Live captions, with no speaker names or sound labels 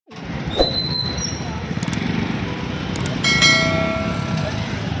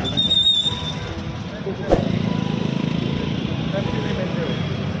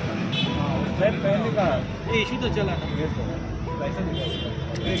तो चला ना।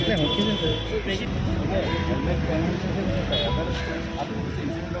 हेलमेट पहनने से नहीं होता है। अगर आपको कुछ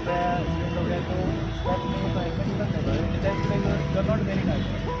इंसिडेंट हो गया तो स्टॉप नहीं होता, हेलमेट नहीं होता, यू नॉट वेरी नाइस।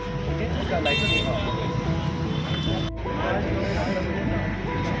 ठीक है, उसका लाइसेंस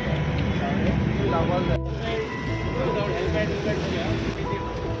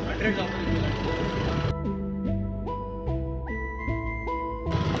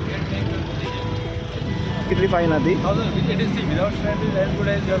कितनी फाइन आती? 1000. It is without strap is as good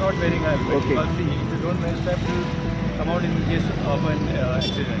as you are not wearing a helmet. Okay. Because if you don't wear strap, you come out in case of an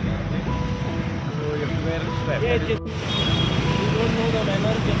accident. Okay? So you have to wear strap. Yeah, you don't know the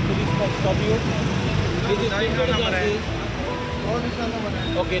manner when police stop you. This is tinted glasses.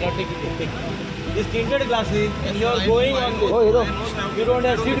 Okay, now take it. This tinted glasses, and you are going on this. Oh, hero. You don't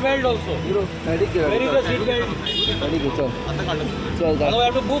have seat belt also. Hero. Where is the seat belt? Very good, sir. Now I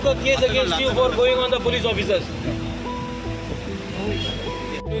have to book a case against you for going on the police officers.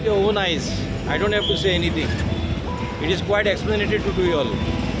 With your own eyes, I don't have to say anything. It is quite explanatory to you all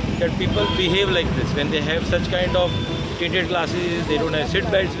that people behave like this when they have such kind of tinted glasses. They don't have seat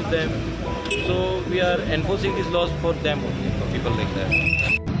belts with them. So we are enforcing these laws for them only, for people like that.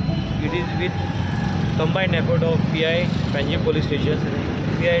 It is with combined effort of PI, Panjim Police Station,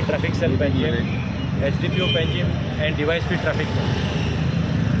 PI Traffic Cell Panjim, HDPO Panjim and DYSP Traffic.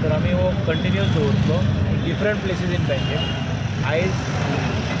 So we will continue to work in different places in Panjim.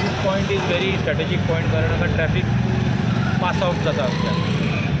 This point is very strategic point because traffic pass out jata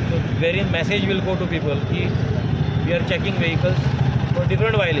so wherein message will go to people कि we are checking vehicles for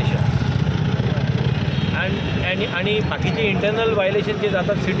different violations. आणि बाकीचे internal violation जे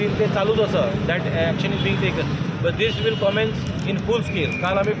जातात सिटीन ते चालूच आसा. That action is being taken, but these we'll common in fool scale.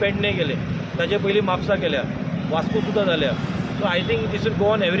 काल आमी पेडणे गेले, ताचे पयलीं म्हापसा केल्या, वास्को सुद्दां जाल्या. सो I think these we'll go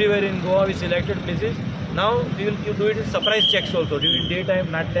on everywhere in Goa we selected places. Now we will do it in surprise checks also during day time,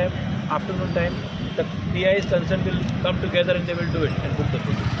 night time, afternoon time. The PI's concern will come together and they will do it and book the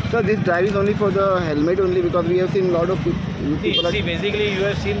tickets. So this drive is only for the helmet only because we have seen a lot of people. See, basically you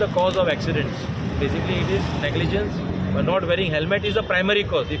have seen the cause of accidents. Basically it is negligence, but not wearing helmet is the primary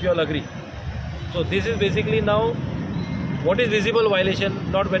cause, if you all agree. So this is basically now what is visible violation,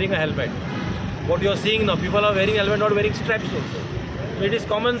 not wearing a helmet. What you are seeing now, people are wearing helmet, not wearing straps also. So it is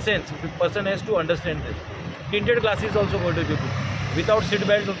common sense. The person has to understand this. Tinted glasses also going to be booked. Without seat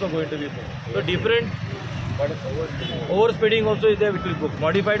belts also going to be booked. So different, overspeeding also is there, it will book.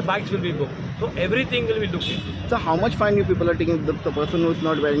 Modified bikes will be booked. So everything will be looked into. So how much fine you people are taking the person who is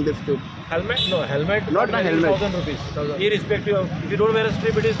not wearing the strip? Helmet? No, helmet. Not a helmet. 1,000 rupees. Irrespective of, if you don't wear a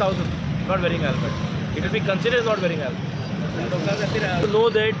strip, it is 1,000. Not wearing helmet. It will be considered not wearing helmet. To know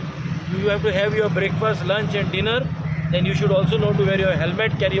that you have to have your breakfast, lunch and dinner, then you should also know to wear your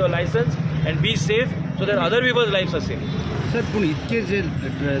helmet, carry your license and be safe so that other people's lives are safe. Sir पण इतके जे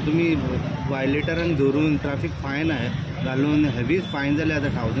तुम्ही वायलेटरांक धरून traffic fine आहे घालून heavy fine जाले आता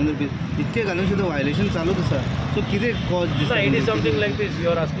 1,000 rupees इतके घालून सुद्धा वायलेशन चालूच आसा. सो कितें कॉज दिसता? It is something like this. You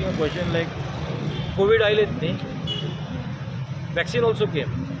are asking a question like Covid आयलेत न्ही, vaccine also came.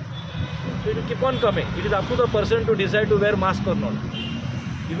 So it keep on coming. It is up to the person to decide to wear mask और not.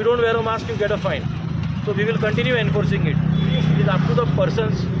 If you don't wear a mask you get a fine. So we will continue enforcing it. It is up to the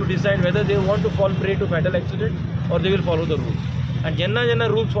persons to decide whether they want to fall prey to fatal accident or they will follow the rules. And jenna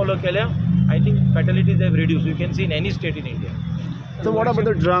rules follow kelya, I think fatalities have reduced. You can see in any state in India. So what about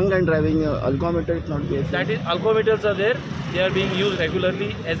the drunk and driving? Alcometer is not there. That is, alcometers are there. They are being used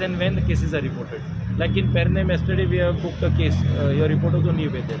regularly as and when the cases are reported. Like in Pernam yesterday we have booked a case. Your report was only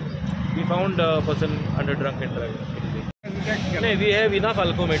there. We found a person under drunk and driving. No, we have enough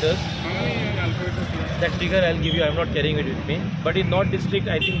alcometers. That figure I'll give you, I'm not carrying it with me. But in North District,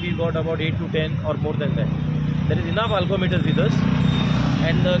 I think we got about 8 to 10 or more than that. There is enough alcometers with us.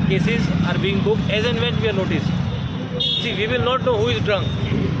 And the cases are being booked as and when we are noticed. See, we will not know who is drunk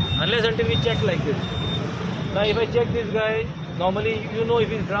unless until we check like this. Now if I check this guy, normally you know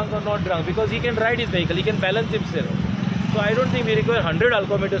if he's drunk or not drunk because he can ride his vehicle, he can balance himself. So I don't think we require 100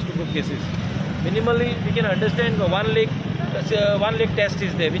 alcometers to book cases. Minimally, we can understand one leg test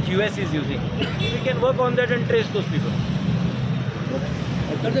is there which US is using. We can work on that and trace those people.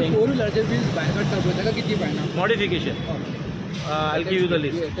 Modification. I'll give you the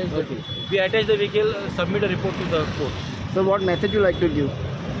list. Okay. We attach the vehicle, submit a report to the court. So what message you like to give?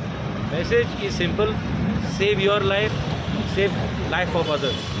 Message is simple: save your life, save life of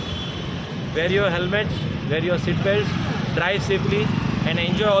others. Wear your helmets, wear your seat belts, drive safely, and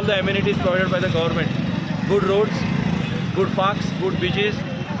enjoy all the amenities provided by the government. Good roads, good parks, good beaches,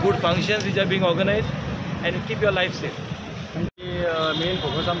 good functions which are being organized, and keep your life safe. Main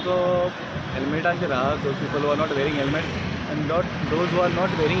focus आमचो हेल्मेटाचेर आहा. Those people who are not wearing helmet and not those who are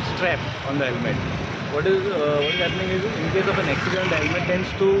not wearing strap on the helmet. What is happening is, in case of an accident, the helmet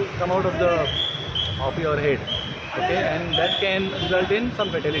tends to come out of your head, okay, and that can result in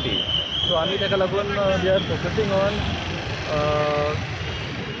some fatality. So आमी ताका लागून we are focusing on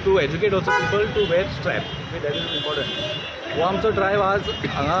to educate also people to wear strap. Okay, that is important. हो आमचो drive आज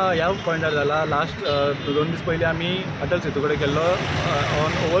हांगा ह्या पॉयंटार जाला. Last 2 दीस पयलीं आमी अटल सेतू कडेन केल्लो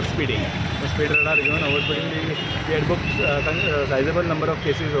on over speeding. Speed radar घेवन over speeding we had booked सायजेबल number of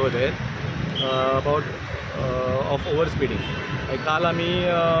cases over there of over speeding. काल आमी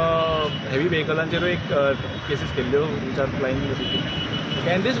हेवी व्हेकलांचेरूय केसीस केल्ल्यो which are flying in the city.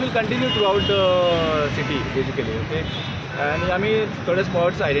 And these we'll continue through out the city basically. Okay, आनी आमी थोडे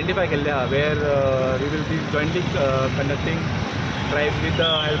spots identify केल्ले आहा where we will B जॉयंटली conducting drive with the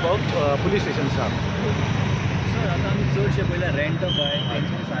help of police station staff. Sir आता आमी चडशे पयल्या rent bye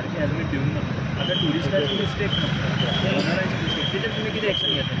तेंचे सारके हेल्मेट दिवंक ना. आता टुरिस्टाची मिस्टेक ना, ओनराची मिस्टेक, तेजेर तुमी कितें एक्शन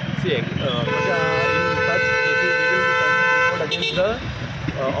घेता? See, in such cases, we will be sending report against the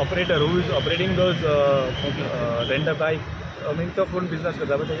operator who is operating those rent-a-bike. I mean, तो कोण बिझनेस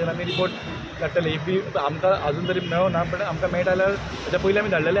करता पण तेजेर आमी रिपोर्ट धाडटले. इफ बी आमकां अजून तरी मेळो ना, पण आमकां मेळटा जाल्यार तेच्या पयलीं आमी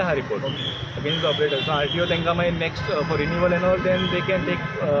धाडलेले आहा report against the operator. So RTO तांकां मागीर next for renewal and all then they can take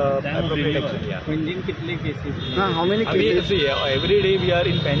appropriate action. Yeah. Pending कितले cases? how many I mean, cases? see, every day we are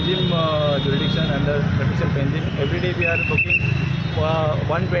in Panjim jurisdiction under official Panjim. Every day we are booking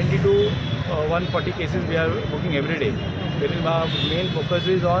 120 to 140 cases we are booking every day. Our main focus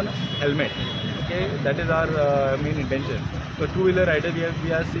is on helmet. Okay, that is our main intention. So two-wheeler riders,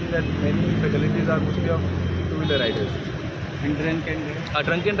 we are seeing that many fatalities are mostly of two-wheeler riders. And drunk and drive?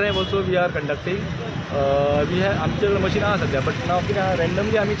 Drunk and drive also we are conducting. We have आमचे machine आहा सध्या, but now कितें आहा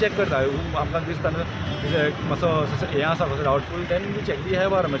randomly आमी check करता. आमकां दिसता मातसो हें आसा कसो doubtful, then we check. We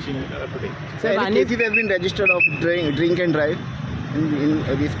have our machine today. So any cases have been registered of drink and drive in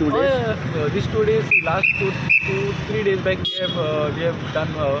these 2 days? These 2 days, last 2-3 days back, we have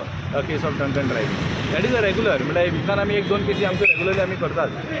done a case of drunk and driving. That is a regular. म्हणजे विकान आमी 1-2 केसी आमचे regularly आमी करतात.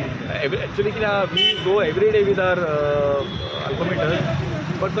 Actually कितें आहा, we go every day with our alcometer,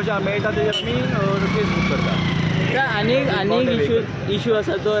 but कशें मेळटा तेजेर आमी केस बूक करता. आनीक इशू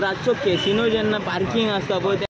आसा तो रातचो कॅसिनो जेन्ना पार्किंग आसता पळय